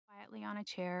quietly on a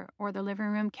chair or the living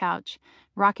room couch,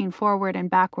 rocking forward and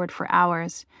backward for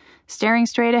hours, staring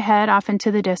straight ahead off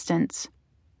into the distance.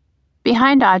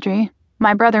 Behind Audrey,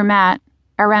 my brother Matt,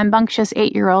 a rambunctious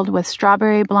 8-year-old with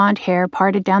strawberry blonde hair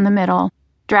parted down the middle,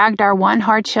 dragged our one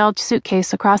hard-shelled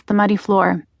suitcase across the muddy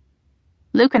floor.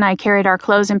 Luke and I carried our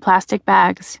clothes in plastic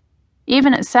bags.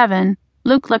 Even at 7,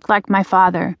 Luke looked like my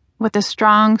father, with a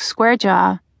strong, square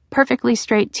jaw, perfectly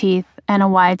straight teeth, and a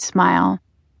wide smile.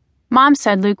 Mom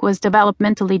said Luke was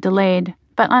developmentally delayed,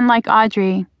 but unlike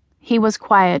Audrey, he was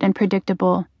quiet and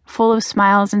predictable, full of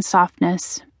smiles and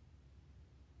softness.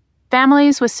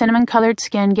 Families with cinnamon-colored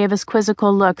skin gave us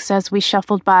quizzical looks as we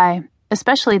shuffled by,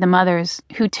 especially the mothers,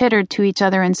 who tittered to each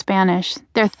other in Spanish,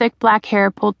 their thick black hair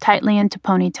pulled tightly into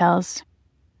ponytails.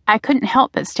 I couldn't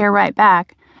help but stare right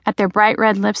back at their bright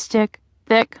red lipstick,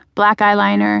 thick black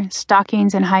eyeliner,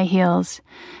 stockings, and high heels,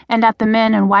 and at the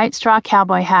men in white straw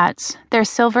cowboy hats, their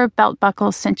silver belt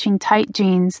buckles cinching tight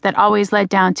jeans that always led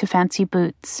down to fancy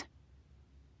boots.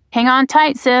 "Hang on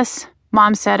tight, sis,"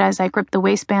 Mom said as I gripped the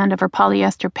waistband of her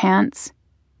polyester pants.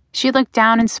 She looked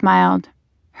down and smiled.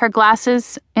 Her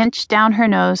glasses inched down her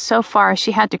nose so far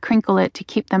she had to crinkle it to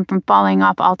keep them from falling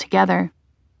off altogether.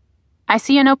 "I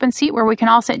see an open seat where we can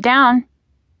all sit down."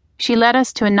 She led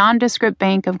us to a nondescript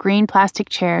bank of green plastic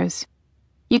chairs.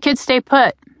 "You kids stay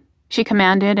put," she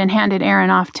commanded and handed Aaron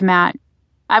off to Matt.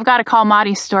 "I've got to call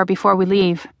Maudie's store before we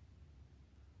leave."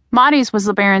 Maudie's was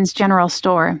LeBaron's general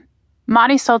store.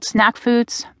 Maudie sold snack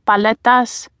foods,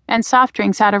 paletas, and soft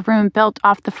drinks out of room built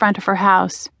off the front of her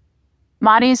house.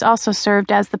 Maudie's also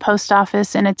served as the post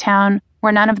office in a town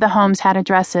where none of the homes had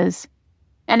addresses,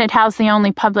 and it housed the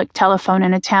only public telephone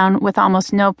in a town with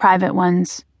almost no private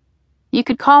ones. You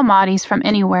could call Maudie's from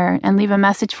anywhere and leave a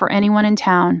message for anyone in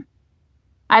town.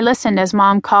 I listened as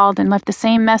Mom called and left the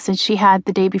same message she had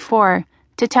the day before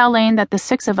to tell Lane that the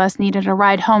 6 of us needed a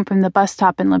ride home from the bus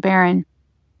stop in LeBaron.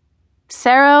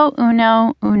 0,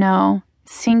 1,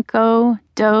 2,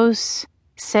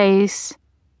 6,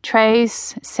 3,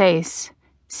 6.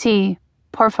 Sí,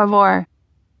 por favor.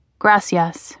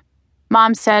 Gracias,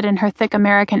 Mom said in her thick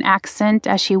American accent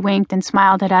as she winked and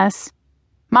smiled at us.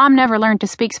 Mom never learned to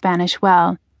speak Spanish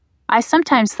well. I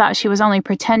sometimes thought she was only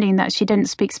pretending that she didn't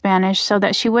speak Spanish so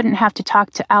that she wouldn't have to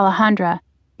talk to Alejandra,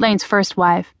 Lane's first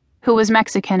wife, who was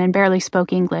Mexican and barely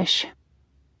spoke English.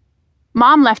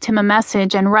 Mom left him a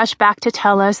message and rushed back to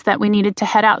tell us that we needed to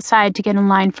head outside to get in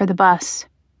line for the bus.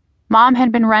 Mom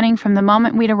had been running from the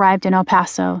moment we'd arrived in El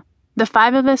Paso, the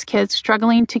 5 of us kids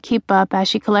struggling to keep up as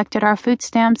she collected our food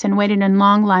stamps and waited in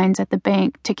long lines at the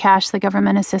bank to cash the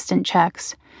government assistant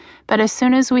checks. But as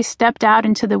soon as we stepped out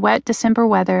into the wet December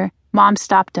weather, Mom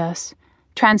stopped us,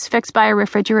 transfixed by a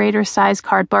refrigerator-sized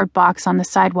cardboard box on the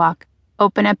sidewalk,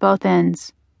 open at both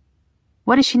ends.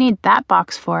 What does she need that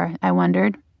box for? I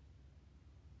wondered.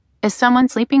 "Is someone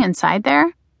sleeping inside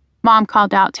there?" Mom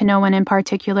called out to no one in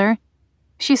particular.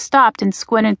 She stopped and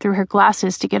squinted through her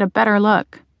glasses to get a better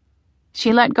look.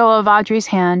 She let go of Audrey's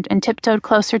hand and tiptoed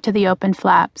closer to the open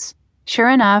flaps. Sure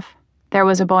enough, there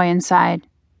was a boy inside.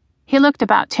 He looked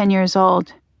about 10 years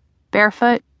old.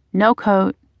 Barefoot, no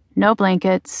coat, no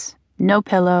blankets, no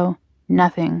pillow,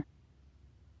 nothing.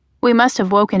 We must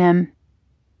have woken him.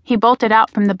 He bolted out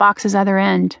from the box's other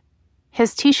end.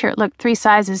 His t-shirt looked 3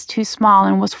 sizes too small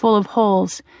and was full of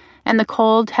holes, and the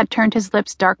cold had turned his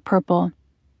lips dark purple.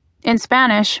 In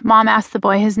Spanish, Mom asked the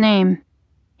boy his name.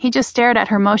 He just stared at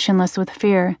her motionless with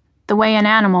fear, the way an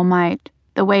animal might,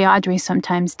 the way Audrey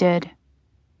sometimes did.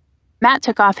 Matt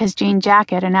took off his jean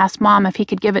jacket and asked Mom if he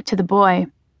could give it to the boy.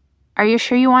 "Are you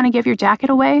sure you want to give your jacket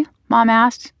away?" Mom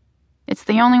asked. "It's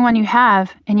the only one you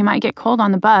have, and you might get cold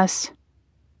on the bus."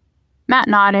 Matt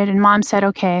nodded, and Mom said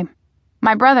okay.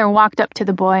 My brother walked up to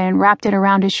the boy and wrapped it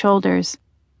around his shoulders.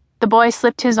 The boy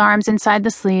slipped his arms inside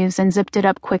the sleeves and zipped it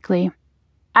up quickly.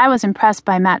 I was impressed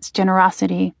by Matt's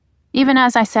generosity, even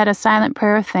as I said a silent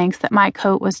prayer of thanks that my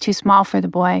coat was too small for the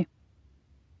boy.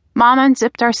 Mom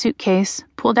unzipped our suitcase,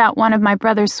 pulled out one of my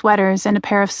brother's sweaters and a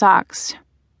pair of socks.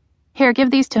 "Here,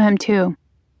 give these to him too."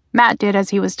 Matt did as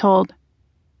he was told.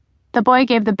 The boy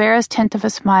gave the barest hint of a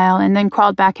smile and then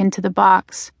crawled back into the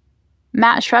box.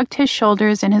 Matt shrugged his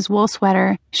shoulders in his wool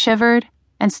sweater, shivered,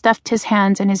 and stuffed his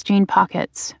hands in his jean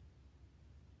pockets.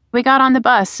 We got on the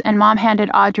bus and Mom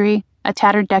handed Audrey a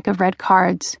tattered deck of red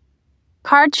cards.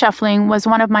 Card shuffling was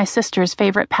one of my sister's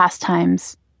favorite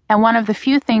pastimes, and one of the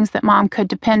few things that Mom could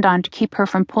depend on to keep her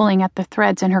from pulling at the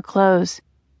threads in her clothes.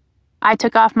 I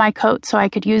took off my coat so I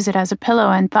could use it as a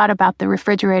pillow and thought about the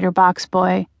refrigerator box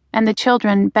boy and the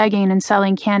children begging and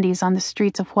selling candies on the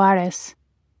streets of Juarez.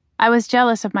 I was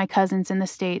jealous of my cousins in the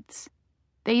States.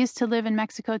 They used to live in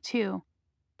Mexico too,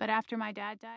 but after my dad died,